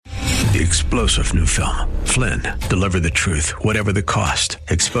The explosive new film, Flynn, deliver the truth, whatever the cost.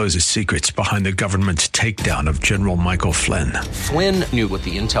 Exposes secrets behind the government's takedown of General Michael Flynn. Flynn knew what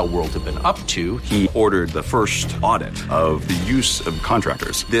the intel world had been up to. He ordered the first audit of the use of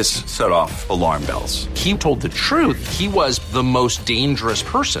contractors. This set off alarm bells. He told the truth. He was the most dangerous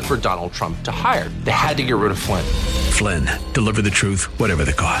person for Donald Trump to hire. They had to get rid of Flynn. Flynn, deliver the truth, whatever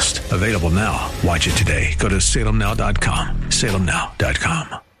the cost. Available now. Watch it today. Go to salemnow.com.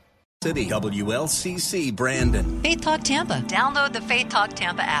 salemnow.com. City WLCC Brandon. Faith Talk Tampa. Download the Faith Talk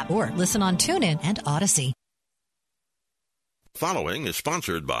Tampa app or listen on TuneIn and Odyssey. Following is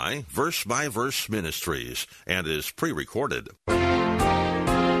sponsored by Verse Ministries and is pre-recorded. 1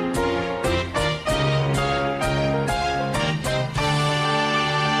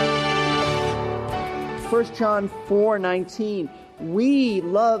 John 4:19, we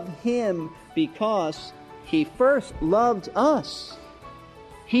love him because he first loved us.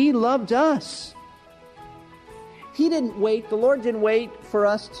 He loved us. He didn't wait, the Lord didn't wait for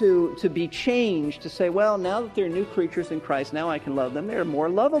us to be changed, to say, well, now that they're new creatures in Christ, now I can love them. They're more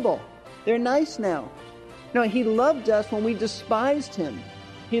lovable. They're nice now. No, he loved us when we despised him.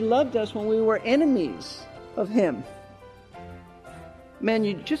 He loved us when we were enemies of him. Man,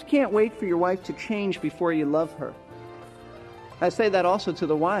 you just can't wait for your wife to change before you love her. I say that also to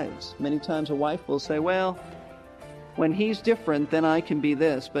the wives. Many times a wife will say, well, when he's different, then I can be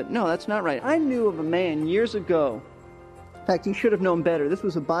this. But no, that's not right. I knew of a man years ago. In fact, he should have known better. This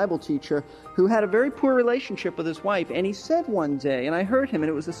was a Bible teacher who had a very poor relationship with his wife. And he said one day, and I heard him, and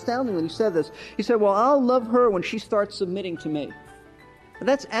it was astounding when he said this. He said, well, I'll love her when she starts submitting to me. But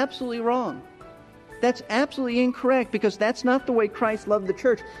that's absolutely wrong. That's absolutely incorrect, because that's not the way Christ loved the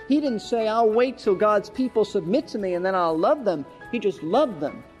church. He didn't say, I'll wait till God's people submit to me and then I'll love them. He just loved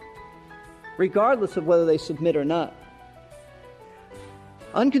them, regardless of whether they submit or not.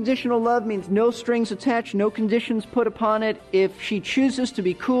 Unconditional love means no strings attached, no conditions put upon it. If she chooses to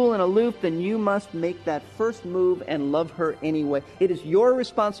be cool and aloof, then you must make that first move and love her anyway. It is your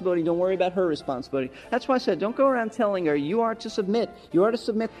responsibility. Don't worry about her responsibility. That's why I said, don't go around telling her you are to submit. You are to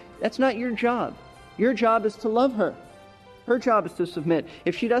submit. That's not your job. Your job is to love her. Her job is to submit.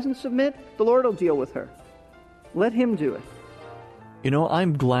 If she doesn't submit, the Lord will deal with her. Let him do it. You know,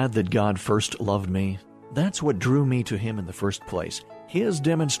 I'm glad that God first loved me. That's what drew me to him in the first place. His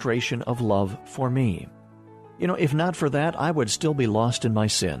demonstration of love for me. You know, if not for that, I would still be lost in my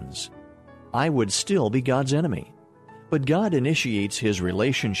sins. I would still be God's enemy. But God initiates his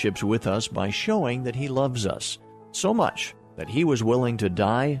relationships with us by showing that he loves us so much that he was willing to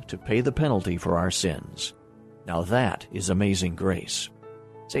die to pay the penalty for our sins. Now that is amazing grace.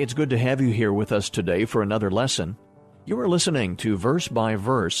 Say, it's good to have you here with us today for another lesson. You are listening to Verse by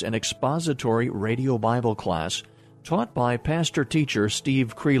Verse, an expository radio Bible class taught by pastor-teacher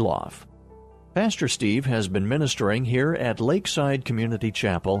Steve Kreloff. Pastor Steve has been ministering here at Lakeside Community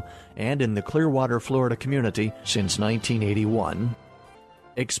Chapel and in the Clearwater, Florida community since 1981.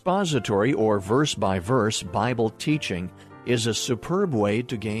 Expository or verse-by-verse Bible teaching is a superb way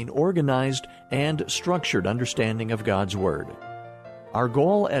to gain organized and structured understanding of God's Word. Our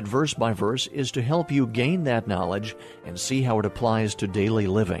goal at Verse by Verse is to help you gain that knowledge and see how it applies to daily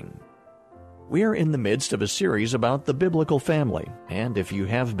living. We are in the midst of a series about the biblical family, and if you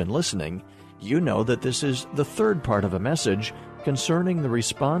have been listening, you know that this is the third part of a message concerning the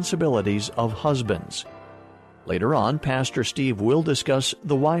responsibilities of husbands. Later on, Pastor Steve will discuss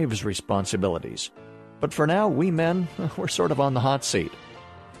the wives' responsibilities. But for now, we men, we're sort of on the hot seat.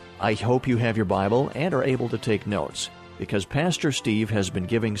 I hope you have your Bible and are able to take notes, because Pastor Steve has been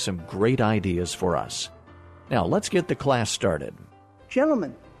giving some great ideas for us. Now, let's get the class started.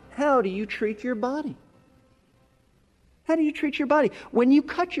 Gentlemen, how do you treat your body? How do you treat your body? When you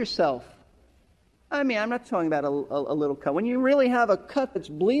cut yourself, I mean, I'm not talking about a little cut. When you really have a cut that's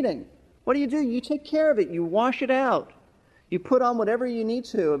bleeding, what do? You take care of it. You wash it out. You put on whatever you need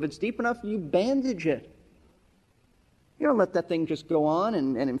to. If it's deep enough, you bandage it. You don't let that thing just go on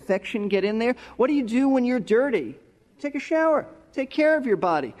and infection get in there. What do you do when you're dirty? Take a shower. Take care of your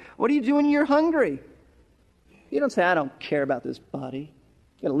body. What do you do when you're hungry? You don't say, I don't care about this body.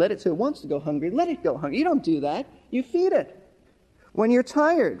 You gotta let it, so it wants to go hungry. Let it go hungry. You don't do that. You feed it. When you're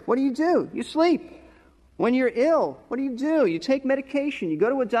tired, what do? You sleep. When you're ill, what do? You take medication. You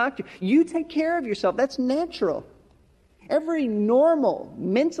go to a doctor. You take care of yourself. That's natural. Every normal,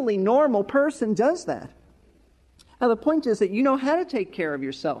 mentally normal person does that. Now the point is that you know how to take care of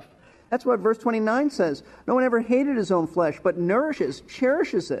yourself. That's what verse 29 says. No one ever hated his own flesh, but nourishes,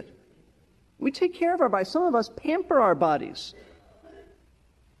 cherishes it. We take care of our bodies. Some of us pamper our bodies.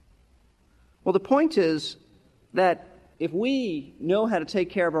 Well, the point is that if we know how to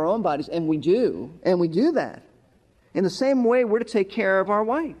take care of our own bodies, and we do that, in the same way we're to take care of our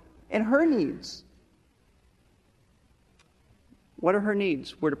wife and her needs. What are her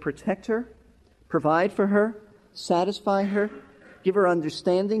needs? We're to protect her, provide for her, satisfy her, give her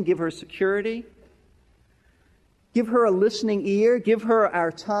understanding, give her security, give her a listening ear, give her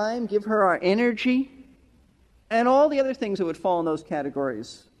our time, give her our energy, and all the other things that would fall in those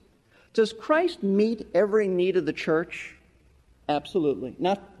categories. Does Christ meet every need of the church? Absolutely.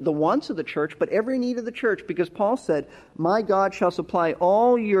 Not the wants of the church, but every need of the church, because Paul said, "My God shall supply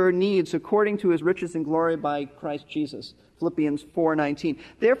all your needs according to his riches and glory by Christ Jesus." Philippians 4:19.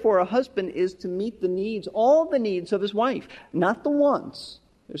 Therefore, a husband is to meet the needs, all the needs of his wife, not the wants.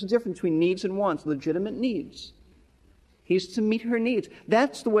 There's a difference between needs and wants, legitimate needs. He's to meet her needs.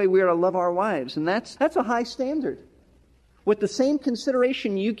 That's the way we are to love our wives, and that's a high standard. With the same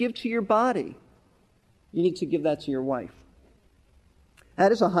consideration you give to your body, you need to give that to your wife.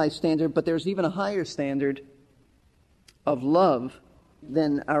 That is a high standard, but there's even a higher standard of love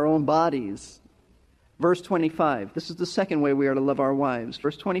than our own bodies. Verse 25. This is the second way we are to love our wives.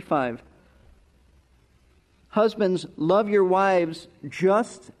 Verse 25. Husbands, love your wives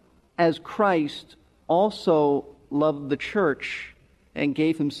just as Christ also loved the church and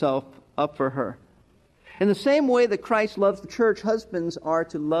gave himself up for her. In the same way that Christ loves the church, husbands are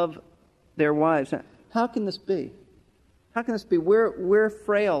to love their wives. Now, how can this be? How can this be? We're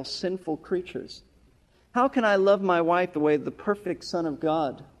frail, sinful creatures. How can I love my wife the way the perfect Son of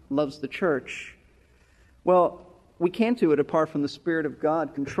God loves the church? Well, we can't do it apart from the Spirit of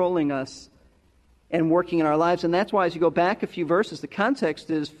God controlling us and working in our lives. And that's why, as you go back a few verses, the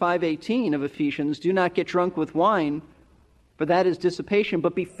context is 5:18 of Ephesians. Do not get drunk with wine, for that is dissipation,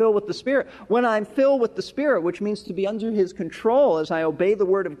 but be filled with the Spirit. When I'm filled with the Spirit, which means to be under his control as I obey the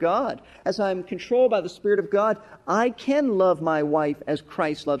Word of God, as I'm controlled by the Spirit of God, I can love my wife as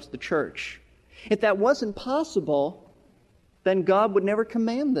Christ loves the church. If that wasn't possible, then God would never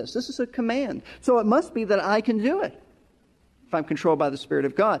command this. This is a command. So it must be that I can do it if I'm controlled by the Spirit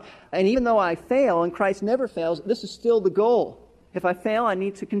of God. And even though I fail, and Christ never fails, this is still the goal. If I fail, I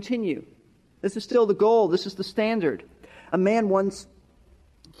need to continue. This is still the goal. This is the standard. A man once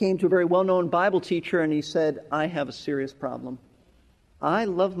came to a very well-known Bible teacher and he said, "I have a serious problem. I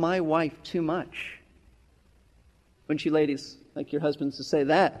love my wife too much." Wouldn't you ladies like your husbands to say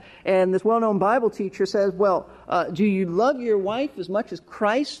that? And this well-known Bible teacher says, "Well, do you love your wife as much as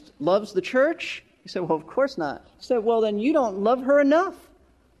Christ loves the church?" He said, "Well, of course not." He said, "Well, then you don't love her enough."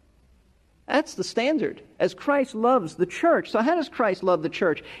 That's the standard, as Christ loves the church. So how does Christ love the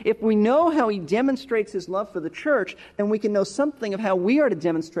church? If we know how he demonstrates his love for the church, then we can know something of how we are to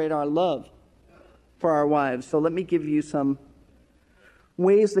demonstrate our love for our wives. So let me give you some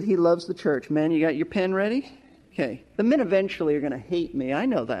ways that he loves the church. Men, you got your pen ready? Okay. The men eventually are going to hate me. I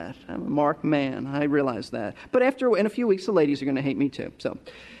know that. I'm a marked man. I realize that. But in a few weeks, the ladies are going to hate me too. So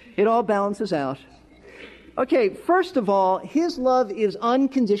it all balances out. Okay, first of all, his love is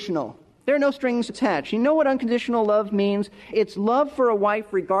unconditional. There are no strings attached. You know what unconditional love means? It's love for a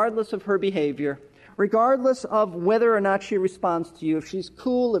wife regardless of her behavior, regardless of whether or not she responds to you. If she's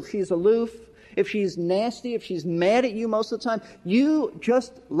cool, if she's aloof, if she's nasty, if she's mad at you most of the time, you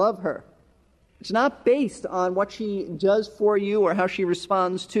just love her. It's not based on what she does for you or how she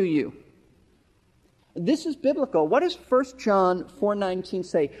responds to you. This is biblical. What does 1 John 4:19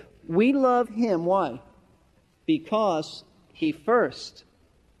 say? We love him. Why? Because he first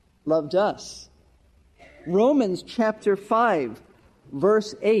loved us. Romans chapter 5,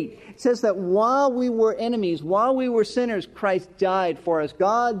 verse 8 says that while we were enemies, while we were sinners, Christ died for us.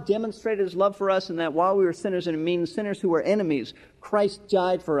 God demonstrated his love for us in that while we were sinners, and it means sinners who were enemies, Christ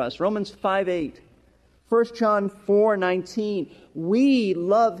died for us. Romans 5:8. 1 John 4:19. We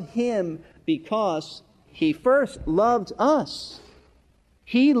love him because he first loved us.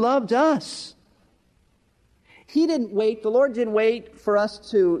 He loved us. He didn't wait, the Lord didn't wait for us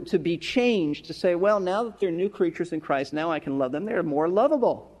to be changed, to say, well, now that they're new creatures in Christ, now I can love them. They're more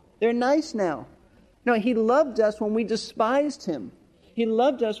lovable. They're nice now. No, he loved us when we despised him. He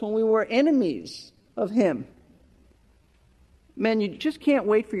loved us when we were enemies of him. Men, you just can't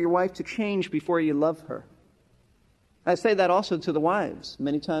wait for your wife to change before you love her. I say that also to the wives.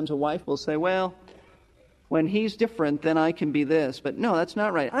 Many times a wife will say, well, when he's different, then I can be this. But no, that's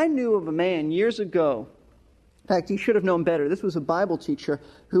not right. I knew of a man years ago. In fact, he should have known better. This was a Bible teacher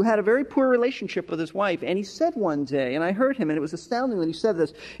who had a very poor relationship with his wife. And he said one day, and I heard him, and it was astounding that he said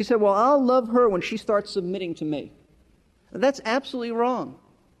this. He said, well, I'll love her when she starts submitting to me. That's absolutely wrong.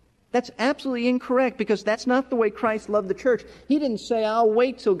 That's absolutely incorrect, because that's not the way Christ loved the church. He didn't say, I'll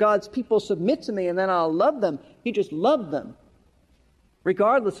wait till God's people submit to me and then I'll love them. He just loved them,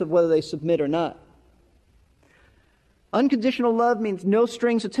 regardless of whether they submit or not. Unconditional love means no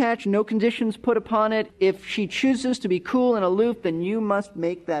strings attached, no conditions put upon it. If she chooses to be cool and aloof, then you must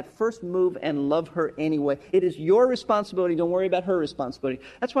make that first move and love her anyway. It is your responsibility. Don't worry about her responsibility.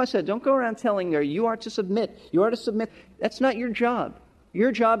 That's why I said, don't go around telling her you are to submit. You are to submit. That's not your job.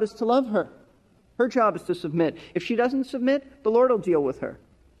 Your job is to love her. Her job is to submit. If she doesn't submit, the Lord will deal with her.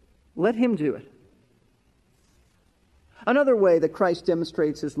 Let Him do it. Another way that Christ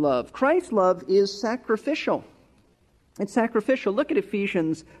demonstrates His love. Christ's love is sacrificial. It's sacrificial. Look at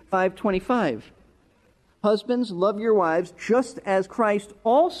Ephesians 5:25. Husbands, love your wives just as Christ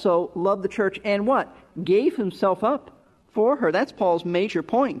also loved the church and what? Gave Himself up for her. That's Paul's major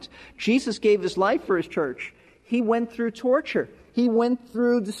point. Jesus gave His life for His church. He went through torture. He went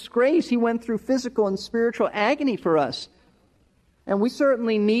through disgrace. He went through physical and spiritual agony for us. And we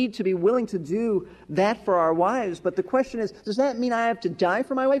certainly need to be willing to do that for our wives. But the question is, does that mean I have to die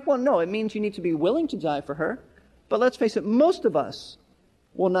for my wife? Well, no, it means you need to be willing to die for her. But let's face it, most of us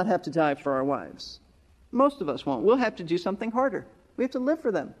will not have to die for our wives. Most of us won't. We'll have to do something harder. We have to live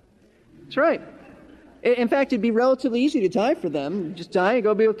for them. That's right. In fact, it'd be relatively easy to die for them. You just die and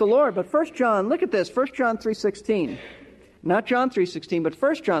go be with the Lord. But 1 John, look at this, 1 John 3:16. Not John 3:16, but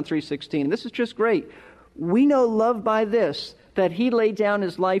 1 John 3:16. This is just great. We know love by this, that He laid down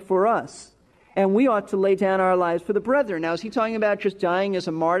His life for us, and we ought to lay down our lives for the brethren. Now, is He talking about just dying as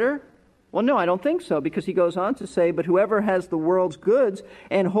a martyr? Well, no, I don't think so, because He goes on to say, but whoever has the world's goods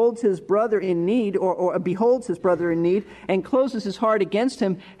and holds his brother in need, or beholds his brother in need, and closes his heart against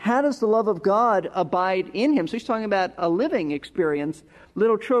him, how does the love of God abide in him? So He's talking about a living experience.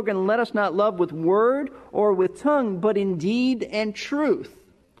 Little children, let us not love with word or with tongue, but in deed and truth.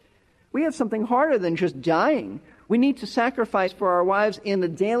 We have something harder than just dying. We need to sacrifice for our wives in the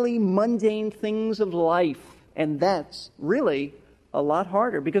daily mundane things of life. And that's really a lot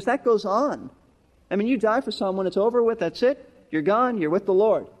harder, because that goes on. I mean, you die for someone, it's over with, that's it. You're gone, you're with the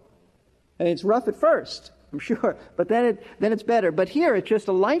Lord. And it's rough at first, I'm sure, but then it's better. But here, it's just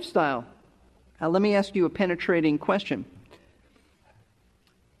a lifestyle. Now, let me ask you a penetrating question.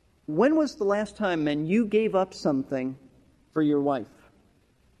 When was the last time, men, you gave up something for your wife?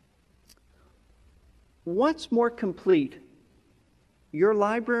 What's more complete, your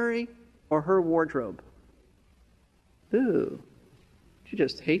library or her wardrobe? Ooh. You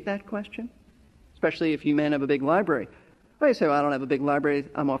just hate that question? Especially if you men have a big library. Well, you say, well, I don't have a big library,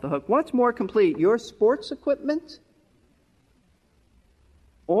 I'm off the hook. What's more complete, your sports equipment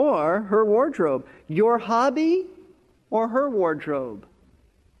or her wardrobe? Your hobby or her wardrobe?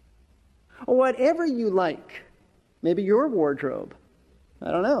 Or whatever you like. Maybe your wardrobe. I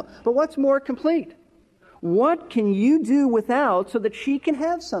don't know. But what's more complete? What can you do without so that she can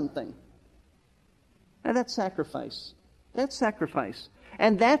have something? Now that's sacrifice. That's sacrifice.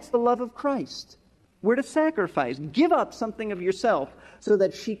 And that's the love of Christ. We're to sacrifice. Give up something of yourself so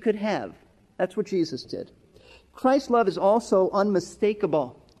that she could have. That's what Jesus did. Christ's love is also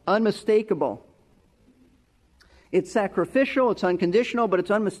unmistakable. Unmistakable. It's sacrificial, it's unconditional, but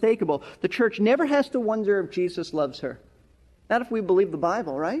it's unmistakable. The church never has to wonder if Jesus loves her. Not if we believe the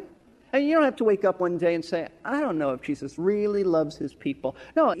Bible, right? And you don't have to wake up one day and say, I don't know if Jesus really loves His people.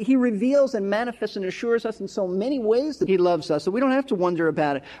 No, He reveals and manifests and assures us in so many ways that He loves us, so we don't have to wonder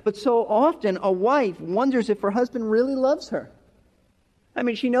about it. But so often a wife wonders if her husband really loves her. I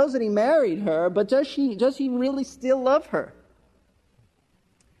mean, she knows that he married her, but does he really still love her?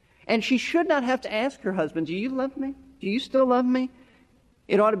 And she should not have to ask her husband, do you love me? Do you still love me?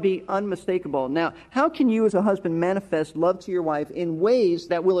 It ought to be unmistakable. Now, how can you as a husband manifest love to your wife in ways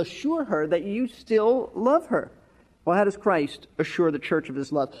that will assure her that you still love her? Well, how does Christ assure the church of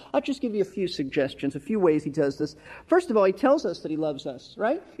His love? I'll just give you a few suggestions, a few ways He does this. First of all, He tells us that He loves us,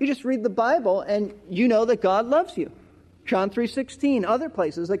 right? You just read the Bible and you know that God loves you. John 3:16, other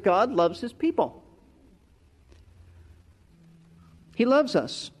places that God loves His people. He loves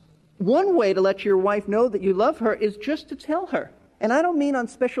us. One way to let your wife know that you love her is just to tell her. And I don't mean on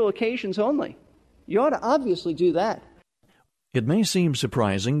special occasions only. You ought to obviously do that. It may seem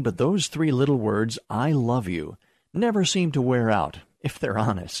surprising, but those three little words, I love you, never seem to wear out, if they're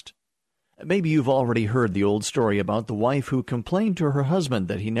honest. Maybe you've already heard the old story about the wife who complained to her husband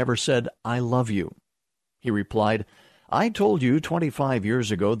that he never said, I love you. He replied, I told you 25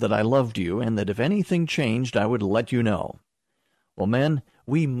 years ago that I loved you and that if anything changed, I would let you know. Well, men,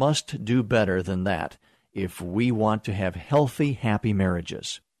 we must do better than that if we want to have healthy, happy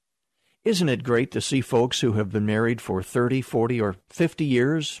marriages. Isn't it great to see folks who have been married for 30, 40, or 50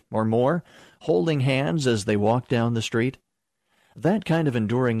 years or more holding hands as they walk down the street? That kind of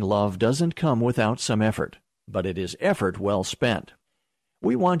enduring love doesn't come without some effort, but it is effort well spent.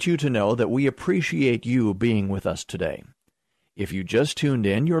 We want you to know that we appreciate you being with us today. If you just tuned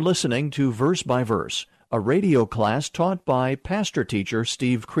in, you're listening to Verse by Verse, a radio class taught by pastor-teacher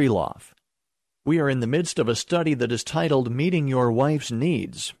Steve Kreloff. We are in the midst of a study that is titled Meeting Your Wife's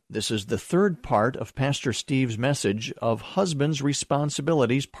Needs. This is the third part of Pastor Steve's message of Husband's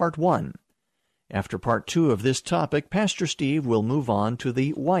Responsibilities, Part 1. After Part 2 of this topic, Pastor Steve will move on to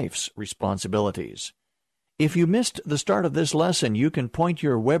the wife's responsibilities. If you missed the start of this lesson, you can point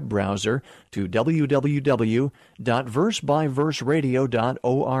your web browser to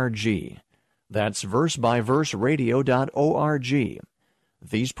www.versebyverseradio.org. That's versebyverseradio.org.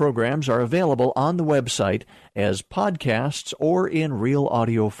 These programs are available on the website as podcasts or in real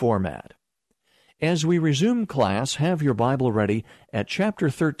audio format. As we resume class, have your Bible ready at chapter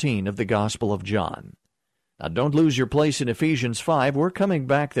 13 of the Gospel of John. Now, don't lose your place in Ephesians 5. We're coming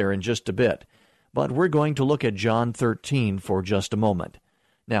back there in just a bit. But we're going to look at John 13 for just a moment.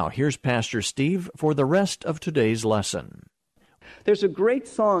 Now, here's Pastor Steve for the rest of today's lesson. There's a great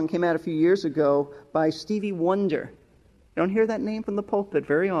song came out a few years ago by Stevie Wonder. You don't hear that name from the pulpit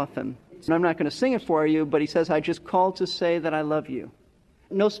very often. And I'm not going to sing it for you, but he says, I just called to say that I love you.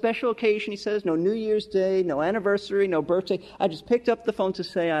 No special occasion, he says, no New Year's Day, no anniversary, no birthday. I just picked up the phone to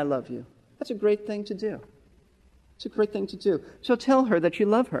say I love you. That's a great thing to do. It's a great thing to do. So tell her that you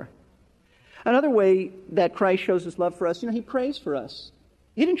love her. Another way that Christ shows his love for us, he prays for us.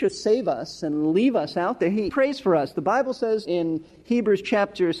 He didn't just save us and leave us out there. He prays for us. The Bible says in Hebrews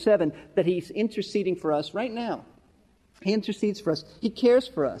chapter 7 that he's interceding for us right now. He intercedes for us. He cares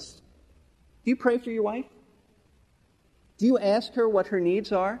for us. Do you pray for your wife? Do you ask her what her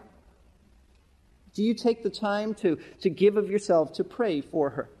needs are? Do you take the time to give of yourself to pray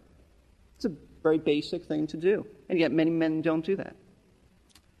for her? It's a very basic thing to do, and yet many men don't do that.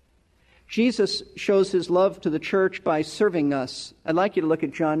 Jesus shows his love to the church by serving us. I'd like you to look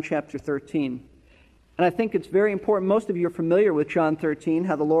at John chapter 13. And I think it's very important. Most of you are familiar with John 13,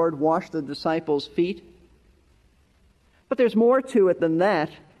 how the Lord washed the disciples' feet. But there's more to it than that.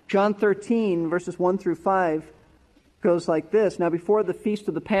 John 13, verses 1 through 5, goes like this. Now before the feast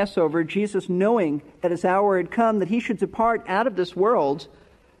of the Passover, Jesus, knowing that his hour had come, that he should depart out of this world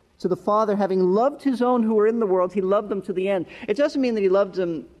to the Father, having loved his own who were in the world, he loved them to the end. It doesn't mean that he loved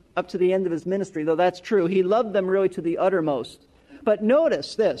them up to the end of his ministry, though that's true. He loved them really to the uttermost. But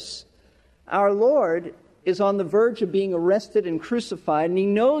notice this. Our Lord is on the verge of being arrested and crucified, and he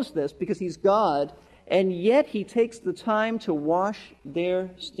knows this because he's God, and yet he takes the time to wash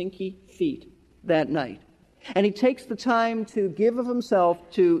their stinky feet that night. And he takes the time to give of himself,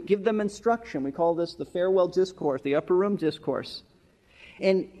 to give them instruction. We call this the farewell discourse, the upper room discourse.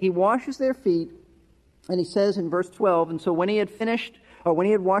 And he washes their feet, and he says in verse 12, and so when he had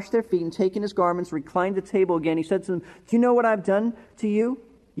washed their feet and taken his garments, reclined at table again, he said to them, do you know what I've done to you?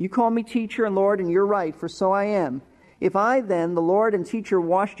 You call me teacher and Lord, and you're right, for so I am. If I then, the Lord and teacher,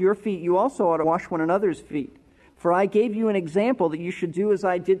 washed your feet, you also ought to wash one another's feet. For I gave you an example that you should do as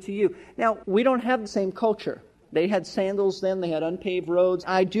I did to you. Now, we don't have the same culture. They had sandals then, they had unpaved roads.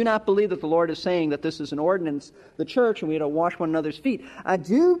 I do not believe that the Lord is saying that this is an ordinance, the church, and we had to wash one another's feet. I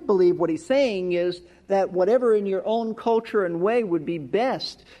do believe what he's saying is that whatever in your own culture and way would be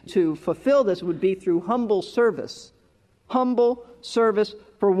best to fulfill this would be through humble service. Humble service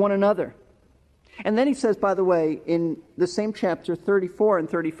for one another. And then he says, by the way, in the same chapter 34 and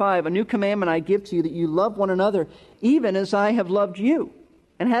 35, a new commandment I give to you, that you love one another, even as I have loved you.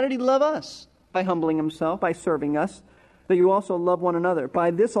 And how did he love us? By humbling himself, by serving us, that you also love one another.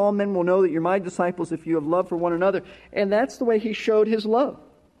 By this all men will know that you're my disciples if you have love for one another. And that's the way he showed his love.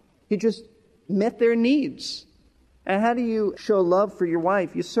 He just met their needs. And how do you show love for your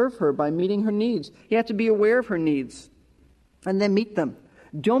wife? You serve her by meeting her needs. You have to be aware of her needs and then meet them.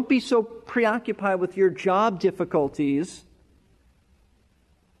 Don't be so preoccupied with your job difficulties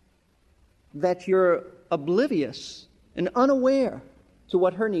that you're oblivious and unaware to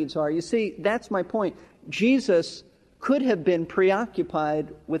what her needs are. You see, that's my point. Jesus could have been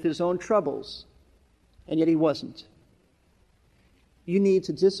preoccupied with his own troubles, and yet he wasn't. You need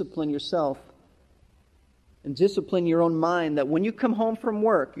to discipline yourself and discipline your own mind that when you come home from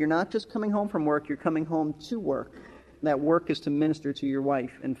work, you're not just coming home from work, you're coming home to work. That work is to minister to your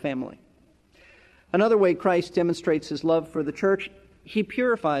wife and family. Another way Christ demonstrates his love for the church, he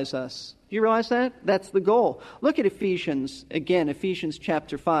purifies us. Do you realize that? That's the goal. Look at Ephesians, again, Ephesians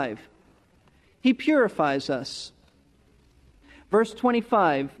chapter 5. He purifies us Verse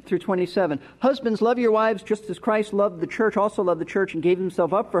 25 through 27. Husbands, love your wives just as Christ loved the church, also loved the church, and gave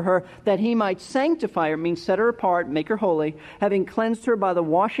himself up for her, that he might sanctify her, means set her apart, make her holy, having cleansed her by the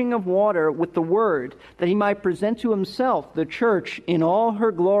washing of water with the word, that he might present to himself the church in all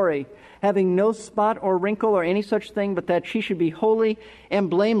her glory, having no spot or wrinkle or any such thing, but that she should be holy and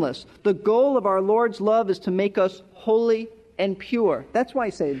blameless. The goal of our Lord's love is to make us holy and pure. That's why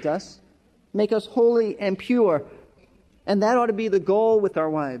he saved us. Make us holy and pure. And that ought to be the goal with our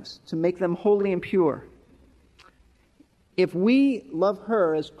wives, to make them holy and pure. If we love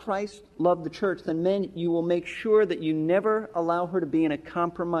her as Christ loved the church, then men, you will make sure that you never allow her to be in a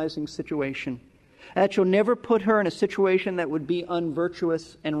compromising situation. That you'll never put her in a situation that would be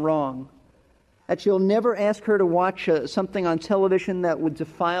unvirtuous and wrong. That you'll never ask her to watch something on television that would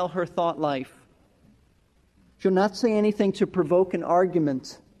defile her thought life. You'll not say anything to provoke an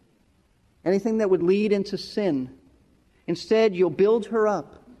argument, anything that would lead into sin. Instead, you'll build her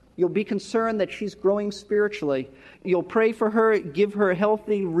up. You'll be concerned that she's growing spiritually. You'll pray for her, give her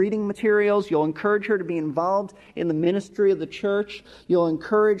healthy reading materials. You'll encourage her to be involved in the ministry of the church. You'll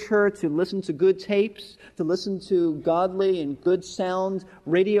encourage her to listen to good tapes, to listen to godly and good sound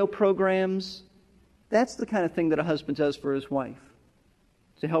radio programs. That's the kind of thing that a husband does for his wife,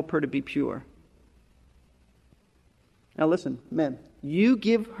 to help her to be pure. Now listen, men, you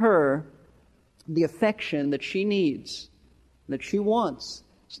give her the affection that she needs, that she wants.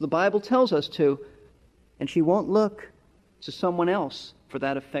 So the Bible tells us to, and she won't look to someone else for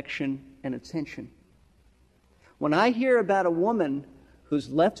that affection and attention. When I hear about a woman who's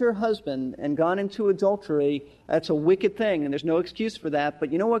left her husband and gone into adultery, that's a wicked thing, and there's no excuse for that.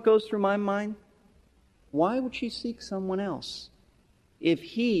 But you know what goes through my mind? Why would she seek someone else if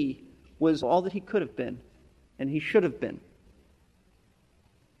he was all that he could have been and he should have been?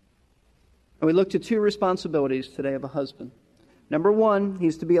 And we looked at two responsibilities today of a husband. Number one,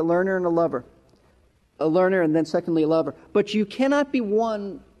 he's to be a learner and a lover. A learner and then secondly a lover. But you cannot be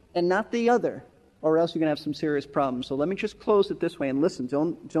one and not the other, or else you're going to have some serious problems. So let me just close it this way and listen.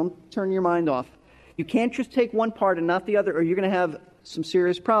 Don't turn your mind off. You can't just take one part and not the other, or you're going to have some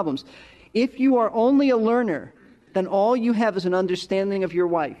serious problems. If you are only a learner, then all you have is an understanding of your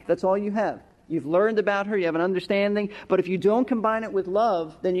wife. That's all you have. You've learned about her, you have an understanding, but if you don't combine it with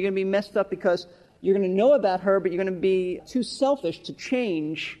love, then you're going to be messed up because you're going to know about her, but you're going to be too selfish to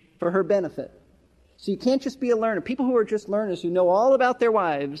change for her benefit. So you can't just be a learner. People who are just learners, who know all about their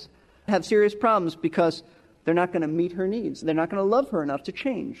wives, have serious problems because they're not going to meet her needs. They're not going to love her enough to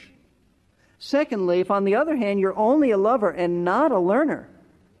change. Secondly, if on the other hand you're only a lover and not a learner,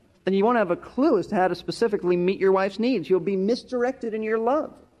 then you won't have a clue as to how to specifically meet your wife's needs. You'll be misdirected in your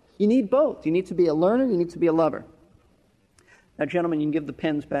love. You need both. You need to be a learner, you need to be a lover. Now, gentlemen, you can give the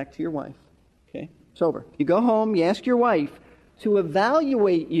pens back to your wife. Okay? It's over. You go home, you ask your wife to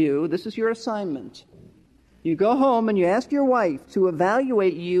evaluate you. This is your assignment. You go home and you ask your wife to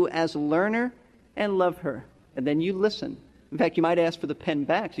evaluate you as a learner and love her. And then you listen. In fact, you might ask for the pen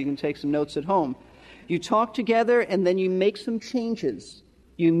back so you can take some notes at home. You talk together and then you make some changes.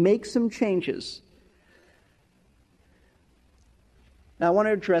 You make some changes. Now, I want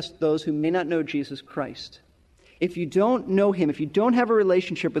to address those who may not know Jesus Christ. If you don't know him, if you don't have a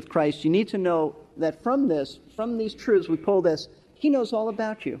relationship with Christ, you need to know that from these truths, we pull this, he knows all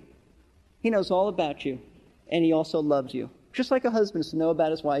about you. He knows all about you, and he also loves you. Just like a husband is to know about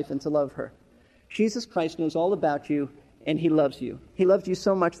his wife and to love her. Jesus Christ knows all about you, and he loves you. He loved you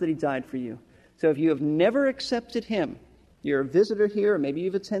so much that he died for you. So if you have never accepted him, you're a visitor here, or maybe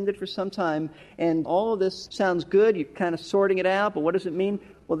you've attended for some time, and all of this sounds good, you're kind of sorting it out, but what does it mean?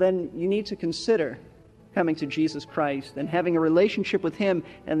 Well, then you need to consider coming to Jesus Christ and having a relationship with him,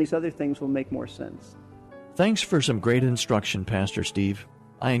 and these other things will make more sense. Thanks for some great instruction, Pastor Steve.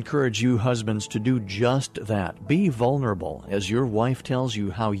 I encourage you husbands to do just that. Be vulnerable as your wife tells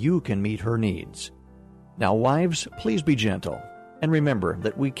you how you can meet her needs. Now, wives, please be gentle, and remember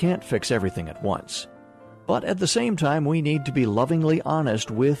that we can't fix everything at once. But at the same time, we need to be lovingly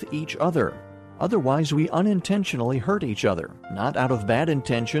honest with each other. Otherwise, we unintentionally hurt each other, not out of bad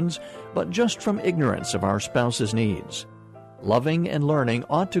intentions, but just from ignorance of our spouse's needs. Loving and learning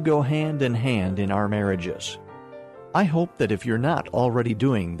ought to go hand in hand in our marriages. I hope that if you're not already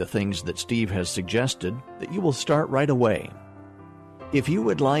doing the things that Steve has suggested, that you will start right away. If you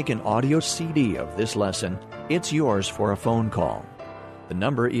would like an audio CD of this lesson, it's yours for a phone call. The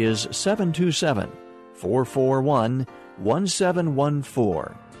number is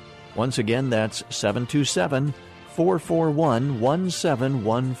 727-441-1714. Once again, that's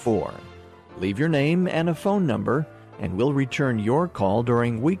 727-441-1714. Leave your name and a phone number, and we'll return your call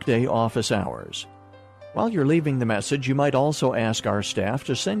during weekday office hours. While you're leaving the message, you might also ask our staff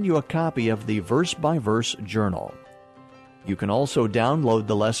to send you a copy of the Verse by Verse Journal. You can also download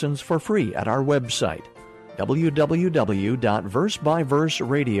the lessons for free at our website,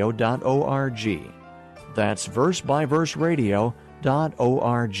 www.versebyverseradio.org. That's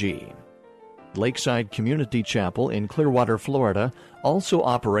versebyverseradio.org. Lakeside Community Chapel in Clearwater, Florida, also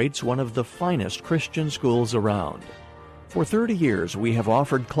operates one of the finest Christian schools around. For 30 years, we have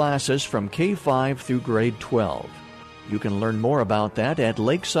offered classes from K-5 through grade 12. You can learn more about that at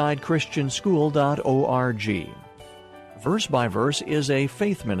lakesidechristianschool.org. Verse by Verse is a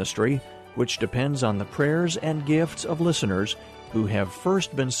faith ministry which depends on the prayers and gifts of listeners who have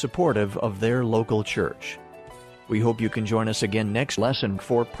first been supportive of their local church. We hope you can join us again next lesson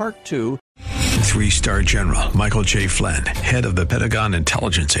for Part 2. 3-star General Michael J. Flynn, head of the Pentagon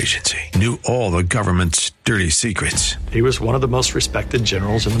Intelligence Agency, knew all the government's dirty secrets. He was one of the most respected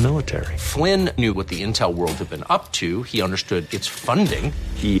generals in the military. Flynn knew what the intel world had been up to. He understood its funding.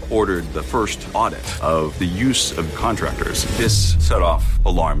 He ordered the first audit of the use of contractors. This set off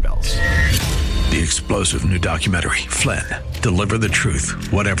alarm bells. The explosive new documentary, Flynn, Deliver the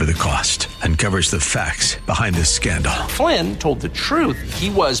Truth, Whatever the Cost, uncovers the facts behind this scandal. Flynn told the truth. He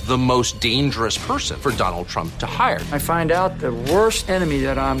was the most dangerous person for Donald Trump to hire. I find out the worst enemy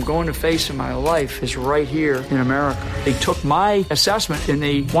that I'm going to face in my life is right here in America. They took my assessment and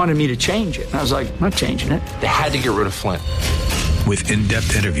they wanted me to change it. And I was like, I'm not changing it. They had to get rid of Flynn. With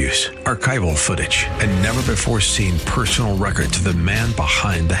in-depth interviews, archival footage, and never-before-seen personal records of the man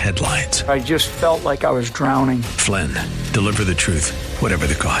behind the headlines. I just felt like I was drowning. Flynn, Deliver the Truth, Whatever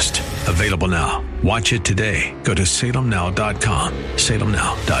the Cost. Available now. Watch it today. Go to salemnow.com.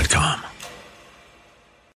 salemnow.com.